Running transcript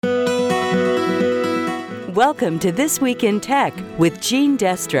Welcome to This Week in Tech with Gene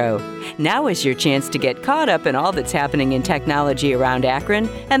Destro. Now is your chance to get caught up in all that's happening in technology around Akron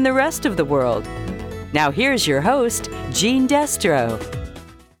and the rest of the world. Now here's your host, Gene Destro.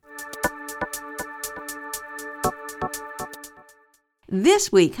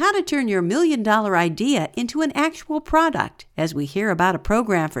 This week, how to turn your $1 million idea into an actual product, as we hear about a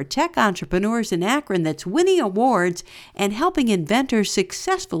program for tech entrepreneurs in Akron that's winning awards and helping inventors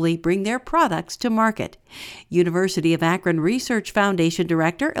successfully bring their products to market. University of Akron Research Foundation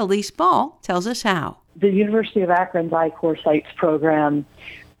Director Elise Ball tells us how. The University of Akron's I-Core Sites program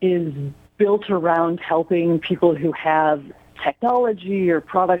is built around helping people who have technology or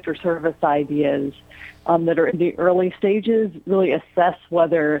product or service ideas that are in the early stages really assess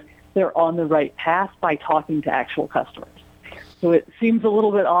whether they're on the right path by talking to actual customers. So it seems a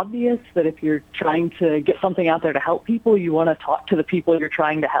little bit obvious that if you're trying to get something out there to help people, you want to talk to the people you're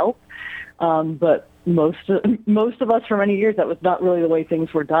trying to help. But most of us for many years, that was not really the way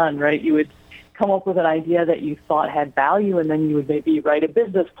things were done, right? You would come up with an idea that you thought had value, and then you would maybe write a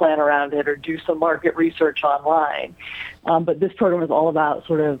business plan around it or do some market research online. But this program is all about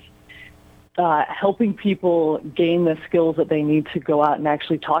sort of helping people gain the skills that they need to go out and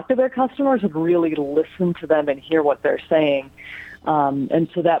actually talk to their customers and really listen to them and hear what they're saying. And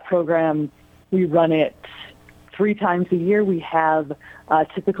so that program, we run it 3 times a year. We have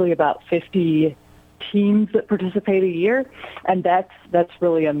typically about 50 teams that participate a year, and that's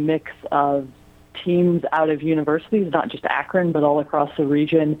really a mix of teams out of universities, not just Akron, but all across the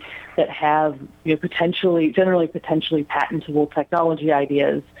region that have generally potentially patentable technology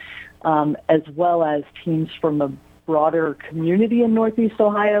ideas, as well as teams from a broader community in Northeast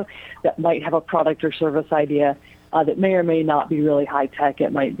Ohio that might have a product or service idea that may or may not be really high tech.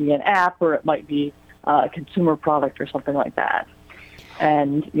 It might be an app, or it might be a consumer product or something like that.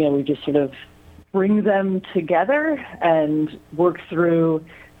 And we just sort of bring them together and work through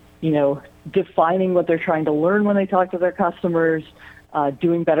defining what they're trying to learn when they talk to their customers,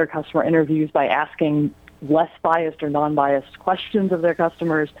 doing better customer interviews by asking less biased or non-biased questions of their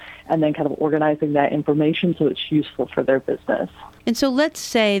customers, and then kind of organizing that information so it's useful for their business. And so let's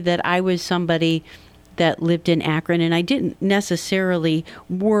say that I was somebody that lived in Akron and I didn't necessarily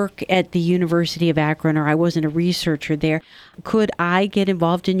work at the University of Akron, or I wasn't a researcher there. Could I get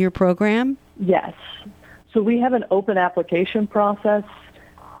involved in your program? Yes. So we have an open application process.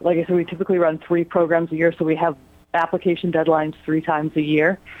 Like I said, we typically run 3 programs a year, so we have application deadlines 3 times a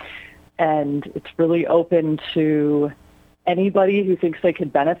year. And it's really open to anybody who thinks they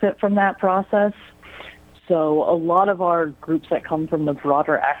could benefit from that process. So a lot of our groups that come from the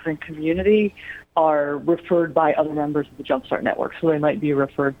broader Akron community are referred by other members of the Jumpstart Network. So they might be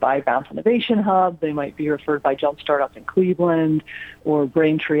referred by Bounce Innovation Hub, they might be referred by Jumpstart up in Cleveland, or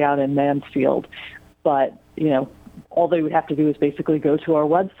Braintree out in Mansfield. But, all they would have to do is basically go to our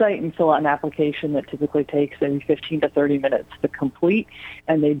website and fill out an application that typically takes maybe 15 to 30 minutes to complete,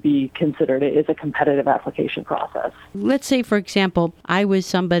 and they'd be considered. It is a competitive application process. Let's say, for example, I was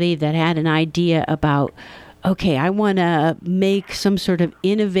somebody that had an idea about, okay, I want to make some sort of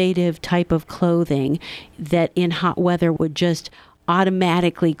innovative type of clothing that in hot weather would just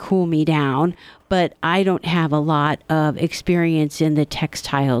automatically cool me down, but I don't have a lot of experience in the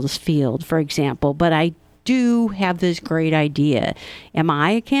textiles field, for example, but I do have this great idea. Am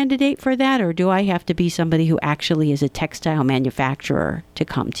I a candidate for that, or do I have to be somebody who actually is a textile manufacturer to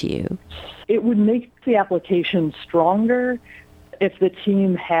come to you? It would make the application stronger if the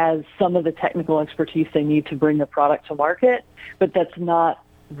team has some of the technical expertise they need to bring the product to market, but that's not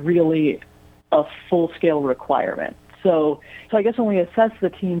really a full-scale requirement. So I guess when we assess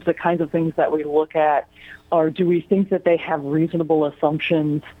the teams, the kinds of things that we look at are, do we think that they have reasonable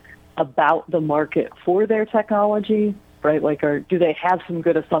assumptions about the market for their technology, right? Or do they have some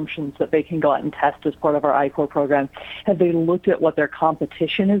good assumptions that they can go out and test as part of our I-Core program? Have they looked at what their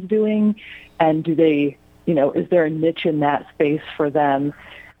competition is doing? And do they, is there a niche in that space for them?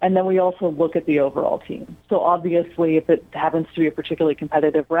 And then we also look at the overall team. So obviously, if it happens to be a particularly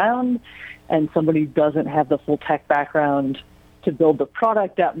competitive round and somebody doesn't have the full tech background to build the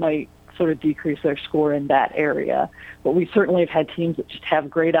product, that might sort of decrease their score in that area. But we certainly have had teams that just have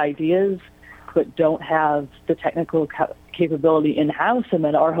great ideas but don't have the technical capability in-house. And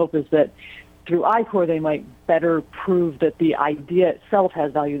then our hope is that through I-Core, they might better prove that the idea itself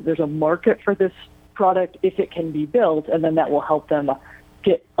has value. There's a market for this product if it can be built, and then that will help them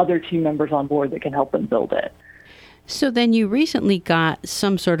get other team members on board that can help them build it. So then you recently got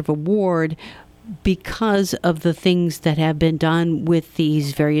some sort of award because of the things that have been done with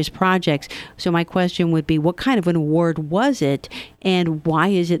these various projects. So my question would be, what kind of an award was it, and why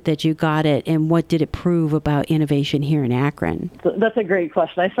is it that you got it, and what did it prove about innovation here in Akron? That's a great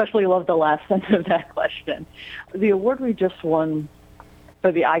question. I especially love the last sentence of that question. The award we just won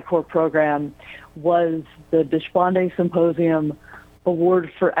for the I-Corps program was the Deshpande Symposium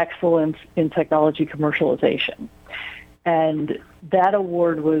Award for Excellence in Technology Commercialization. And that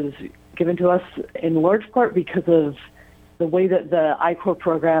award was given to us in large part because of the way that the I-Corps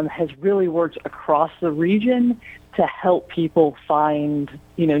program has really worked across the region to help people find,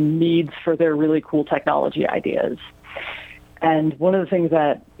 needs for their really cool technology ideas. And one of the things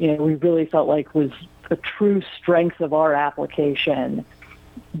that, we really felt like was a true strength of our application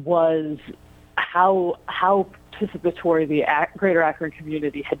was how participatory the Greater Akron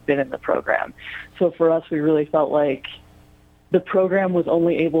community had been in the program. So for us, we really felt like the program was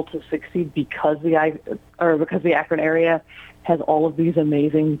only able to succeed because the Akron area has all of these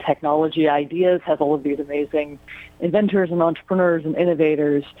amazing technology ideas, has all of these amazing inventors and entrepreneurs and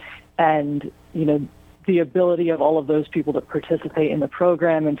innovators, and the ability of all of those people to participate in the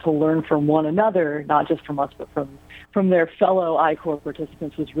program and to learn from one another, not just from us, but from their fellow I-Corps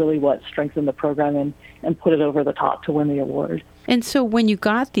participants, was really what strengthened the program and put it over the top to win the award. And so when you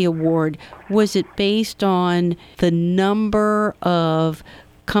got the award, was it based on the number of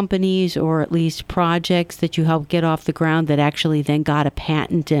companies or at least projects that you helped get off the ground that actually then got a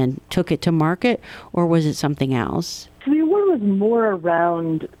patent and took it to market, or was it something else? So the award was more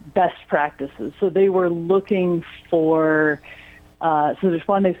around best practices. So they were looking for, so the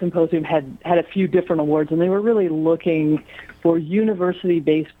Deshpande Symposium had a few different awards, and they were really looking for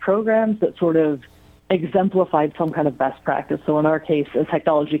university-based programs that sort of exemplified some kind of best practice. So in our case, in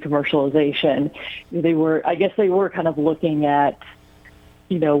technology commercialization, they were kind of looking at,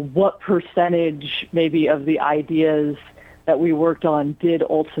 what percentage maybe of the ideas that we worked on did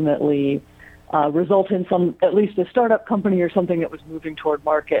ultimately result in at least a startup company or something that was moving toward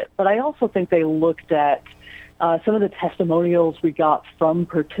market. But I also think they looked at some of the testimonials we got from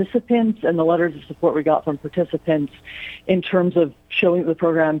participants and the letters of support we got from participants in terms of showing that the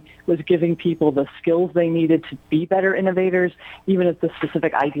program was giving people the skills they needed to be better innovators, even if the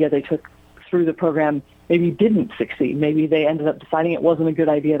specific idea they took through the program maybe didn't succeed. Maybe they ended up deciding it wasn't a good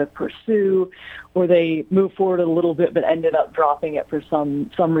idea to pursue, or they moved forward a little bit but ended up dropping it for some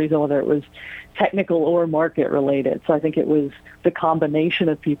reason, whether it was technical or market related. So I think it was the combination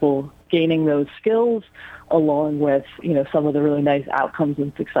of people gaining those skills along with, some of the really nice outcomes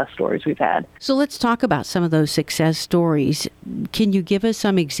and success stories we've had. So let's talk about some of those success stories. Can you give us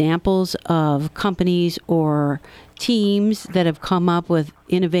some examples of companies or teams that have come up with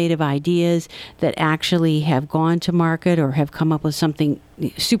innovative ideas that actually have gone to market or have come up with something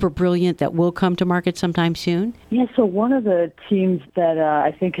super brilliant that will come to market sometime soon? Yeah, so one of the teams that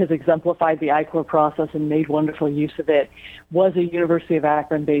I think has exemplified the I-Corps process and made wonderful use of it was a University of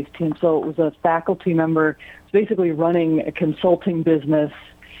Akron-based team. So it was a faculty member basically running a consulting business,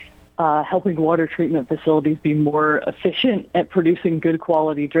 helping water treatment facilities be more efficient at producing good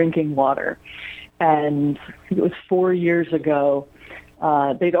quality drinking water. And it was 4 years ago.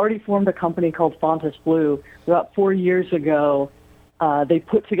 They'd already formed a company called Fontis Blue. About 4 years ago, they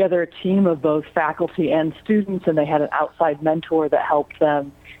put together a team of both faculty and students, and they had an outside mentor that helped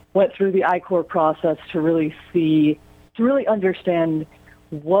them, went through the I-Corps process to really understand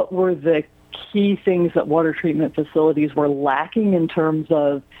what were the key things that water treatment facilities were lacking in terms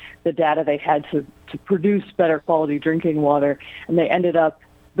of the data they had to produce better quality drinking water. And they ended up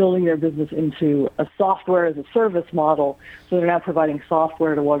building their business into a software as a service model. So they're now providing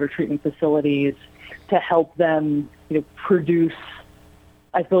software to water treatment facilities to help them, produce,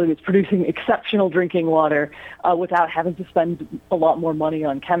 I believe it's producing exceptional drinking water without having to spend a lot more money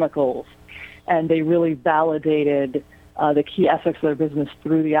on chemicals. And they really validated the key aspects of their business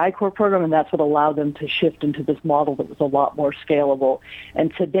through the I-Corps program, and that's what allowed them to shift into this model that was a lot more scalable.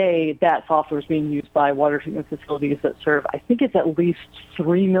 And today, that software is being used by water treatment facilities that serve, I think it's at least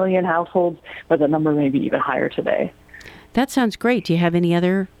 3 million households, but the number may be even higher today. That sounds great. Do you have any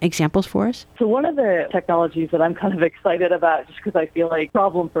other examples for us? So one of the technologies that I'm kind of excited about, just because I feel like a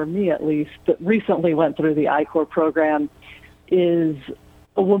problem for me at least, that recently went through the I-Corps program is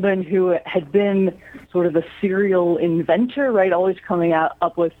a woman who had been sort of a serial inventor, right, always coming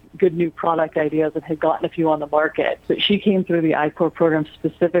up with good new product ideas and had gotten a few on the market. But she came through the I-Corps program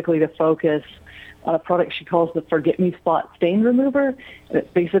specifically to focus on a product she calls the Forget Me Spot Stain Remover. And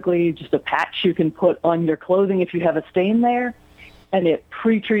it's basically just a patch you can put on your clothing if you have a stain there. And it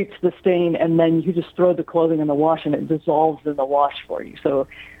pre-treats the stain, and then you just throw the clothing in the wash, and it dissolves in the wash for you. So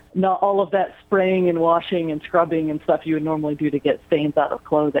not all of that spraying and washing and scrubbing and stuff you would normally do to get stains out of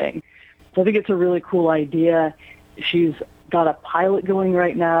clothing. So I think it's a really cool idea. She's got a pilot going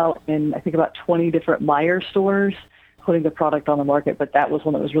right now in, I think, about 20 different Meijer stores, putting the product on the market. But that was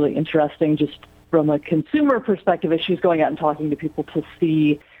one that was really interesting just from a consumer perspective as she's going out and talking to people to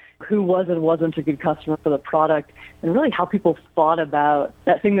see who was and wasn't a good customer for the product, and really how people thought about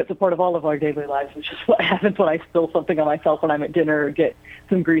that thing that's a part of all of our daily lives, which is what happens when I spill something on myself when I'm at dinner or get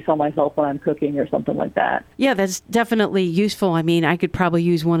some grease on myself when I'm cooking or something like that. Yeah, that's definitely useful. I mean, I could probably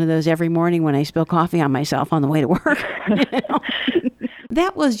use one of those every morning when I spill coffee on myself on the way to work.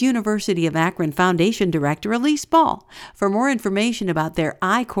 That was University of Akron Foundation Director Elise Ball. For more information about their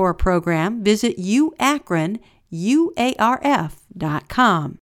I-Corps program, visit uakron.com.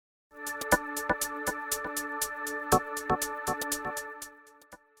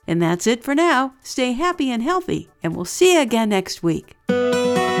 And that's it for now. Stay happy and healthy, and we'll see you again next week.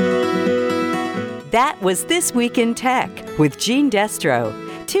 That was This Week in Tech with Gene Destro.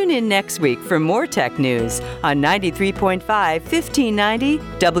 Tune in next week for more tech news on 93.5 1590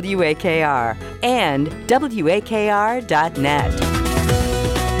 WAKR and WAKR.net.